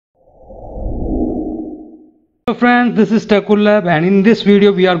Hello friends, this is TechLab, and in this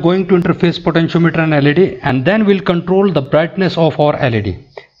video we are going to interface potentiometer and LED, and then we'll control the brightness of our LED.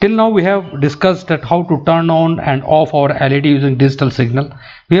 Till now we have discussed that how to turn on and off our LED using digital signal.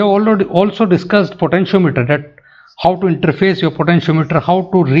 We have already also discussed potentiometer, that how to interface your potentiometer, how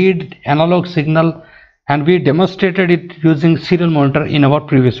to read analog signal, and we demonstrated it using serial monitor in our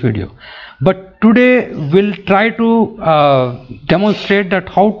previous video. But today we'll try to demonstrate that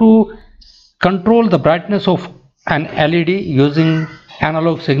how to control the brightness of an LED using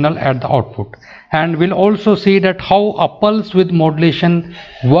analog signal at the output, and we'll also see that how a pulse width modulation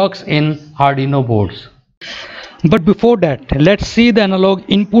works in Arduino boards. But before that, let's see the analog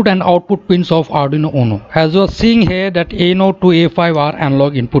input and output pins of Arduino Uno. As you are seeing here, that A0 to A5 are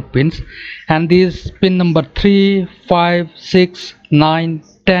analog input pins, and these pin number 3, 5, 6, 9,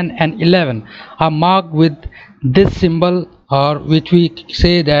 10 and 11 are marked with this symbol, or which we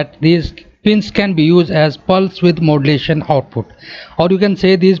say that these pins can be used as pulse width modulation output, or you can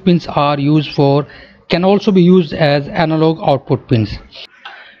say these pins can also be used as analog output pins.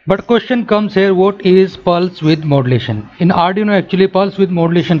 But question comes here, what is pulse width modulation? In Arduino, actually pulse width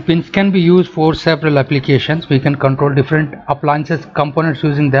modulation pins can be used for several applications. We can control different appliances components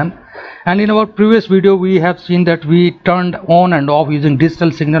using them, and in our previous video we have seen that we turned on and off using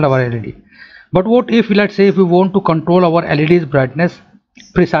digital signal our LED. But what if, let's say, if we want to control our LED's brightness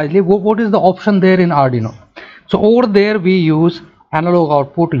precisely, what is the option there in Arduino? So over there we use analog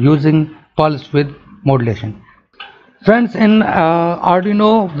output using pulse width modulation. Friends, in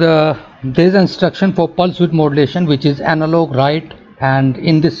Arduino there is an instruction for pulse width modulation which is analog write, and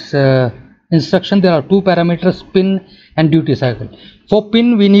in this instruction there are two parameters, pin and duty cycle. For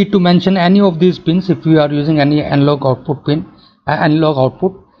pin we need to mention any of these pins if we are using any analog output pin, analog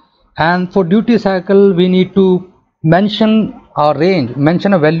output, and for duty cycle we need to mention a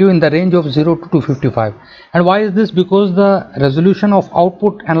value in the range of 0 to 255. And why is this? Because the resolution of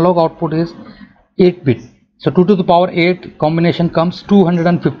output, analog output, is 8-bit. So 2 to the power 8 combination comes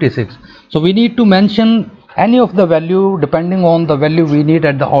 256. So we need to mention any of the value depending on the value we need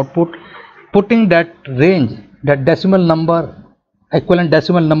at the output, putting that range, that decimal number, equivalent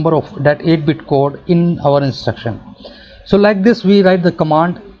decimal number of that 8-bit code in our instruction. So like this we write the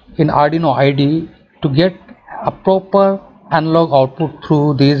command in Arduino IDE to get a proper analog output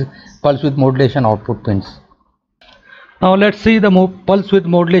through these pulse width modulation output pins. Now let's see the pulse width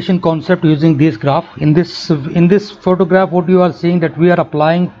modulation concept using this graph. In this photograph, what you are seeing, that we are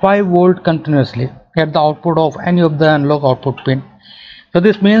applying 5 volt continuously at the output of any of the analog output pin. So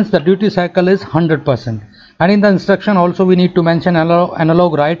this means the duty cycle is 100%. And in the instruction also we need to mention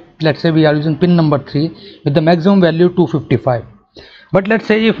analog write. Let's say we are using pin number 3 with the maximum value 255. But let's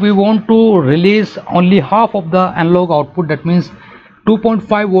say if we want to release only half of the analog output, that means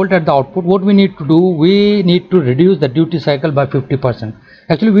 2.5 volt at the output, what we need to do, we need to reduce the duty cycle by 50%.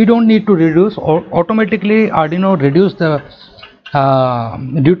 Actually we don't need to reduce, or automatically Arduino reduce the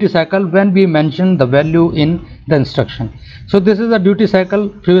duty cycle when we mention the value in the instruction. So this is the duty cycle.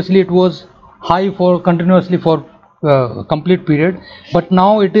 Previously it was high for continuously for complete period, but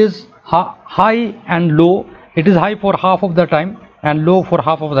now it is high and low. It is high for half of the time and low for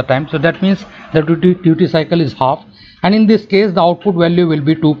half of the time. So that means the duty cycle is half, and in this case the output value will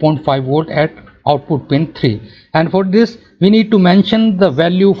be 2.5 volt at output pin 3. And for this we need to mention the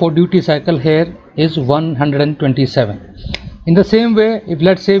value for duty cycle here is 127. In the same way, if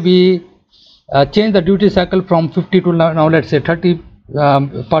let's say we change the duty cycle from 50 to now let's say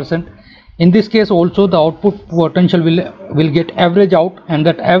 30%, in this case also the output potential will get average out, and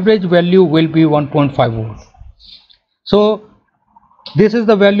that average value will be 1.5 volt. So this is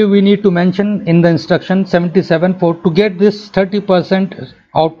the value we need to mention in the instruction 77 to get this 30%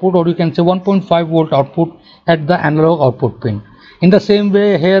 output, or you can say 1.5 volt output at the analog output pin. In the same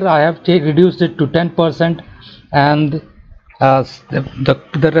way here I have reduced it to 10%, and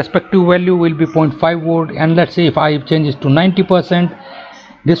the respective value will be 0.5 volt, and let's say if I change it to 90%,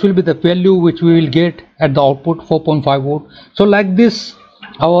 this will be the value which we will get at the output, 4.5 volt. So like this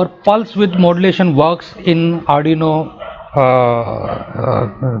our pulse width modulation works in Arduino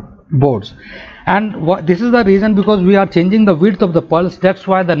boards. And this is the reason, because we are changing the width of the pulse, that's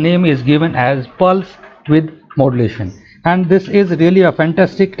why the name is given as pulse width modulation. And this is really a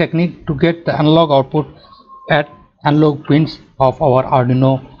fantastic technique to get the analog output at analog pins of our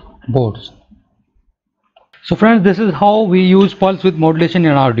Arduino boards. So friends, this is how we use pulse width modulation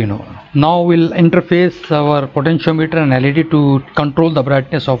in Arduino. Now we'll interface our potentiometer and LED to control the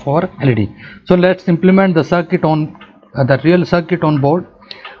brightness of our LED. So let's implement the circuit on the real circuit on board.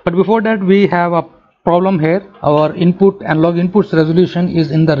 But before that we have a problem here. Our analog inputs resolution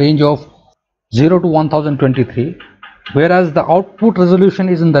is in the range of 0 to 1023, whereas the output resolution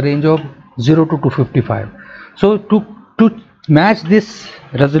is in the range of 0 to 255. So to match this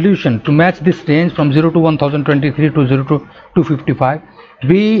resolution, to match this range from 0 to 1023 to 0 to 255,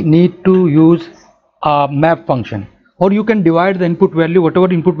 we need to use a map function, or you can divide the input value,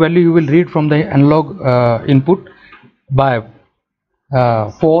 whatever input value you will read from the analog input, by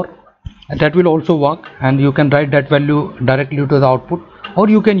 4, and that will also work, and you can write that value directly to the output, or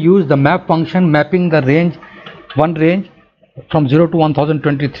you can use the map function, mapping the range, one range from 0 to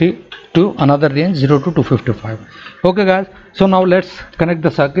 1023 to another range 0 to 255. Okay guys, so now let's connect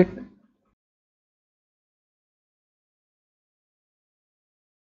the circuit.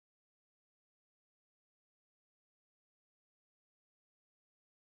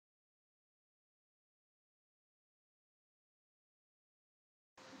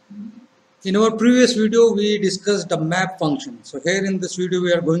 In our previous video we discussed the map function, so here in this video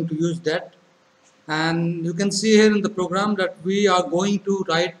we are going to use that, and you can see here in the program that we are going to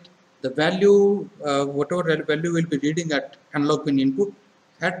write the value, whatever value will be reading at analog pin input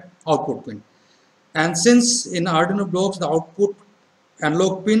at output pin. And since in Arduino blocks the output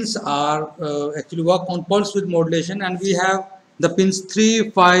analog pins are actually work on pulse width modulation, and we have the pins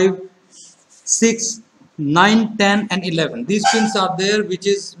 3, 5, 6, 9, 10 and 11. These pins are there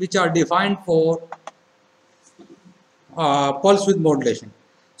which are defined for pulse width modulation.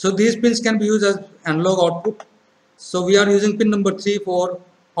 So these pins can be used as analog output. So we are using pin number 3 for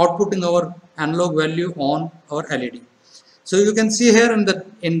outputting our analog value on our LED. So you can see here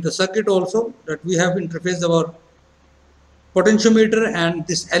in the circuit also that we have interfaced our potentiometer, and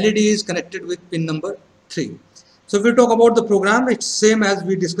this LED is connected with pin number 3. So if we talk about the program, it's same as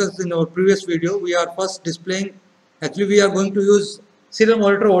we discussed in our previous video. We are first displaying, actually we are going to use serial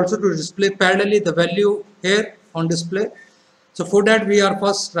monitor also to display parallelly the value here on display. So for that we are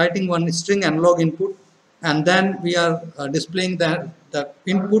first writing one string analog input, and then we are displaying the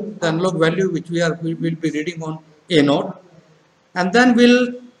input, the analog value which we will be reading on A0, and then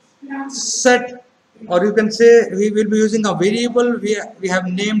we'll set, or you can say we will be using a variable, we have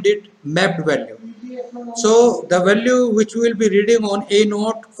named it mapped value. So the value which we will be reading on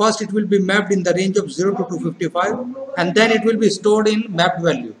A0, first it will be mapped in the range of 0 to 255, and then it will be stored in mapped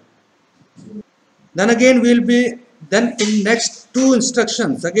value. Then again then in next two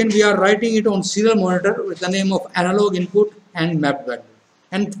instructions again we are writing it on serial monitor with the name of analog input and mapped value,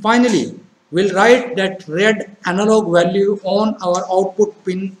 and finally we'll write that red analog value on our output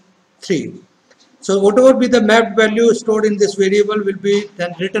pin 3. So whatever be the mapped value stored in this variable will be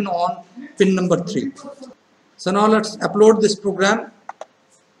then written on pin number 3. So now let's upload this program.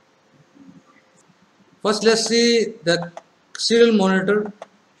 First let's see the serial monitor.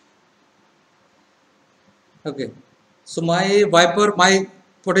 Okay, so my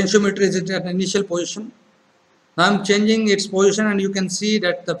potentiometer is at an initial position. Now I'm changing its position, and you can see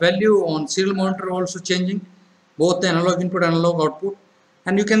that the value on serial monitor also changing, both the analog input and analog output,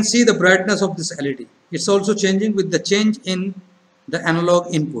 and you can see the brightness of this LED. It's also changing with the change in the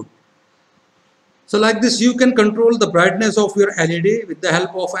analog input. So like this you can control the brightness of your LED with the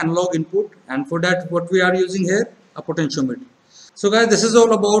help of analog input, and for that what we are using here, a potentiometer. So guys, this is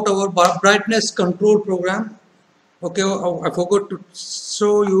all about our brightness control program. Okay, I forgot to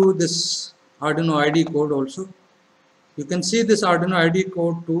show you this Arduino Id code also. You can see this Arduino Id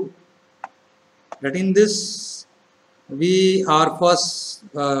code too, that in this we are first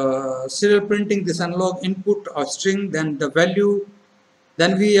serial printing this analog input or string, then the value,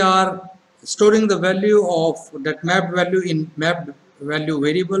 then we are storing the value of that mapped value in mapped value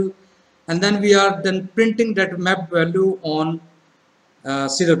variable, and then we are then printing that mapped value on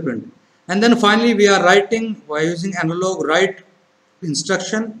serial print, and then finally we are writing by using analog write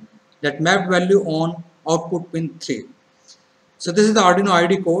instruction that mapped value on output pin 3. So this is the Arduino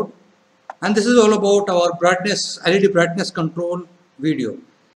Id code, and this is all about our brightness LED brightness control video.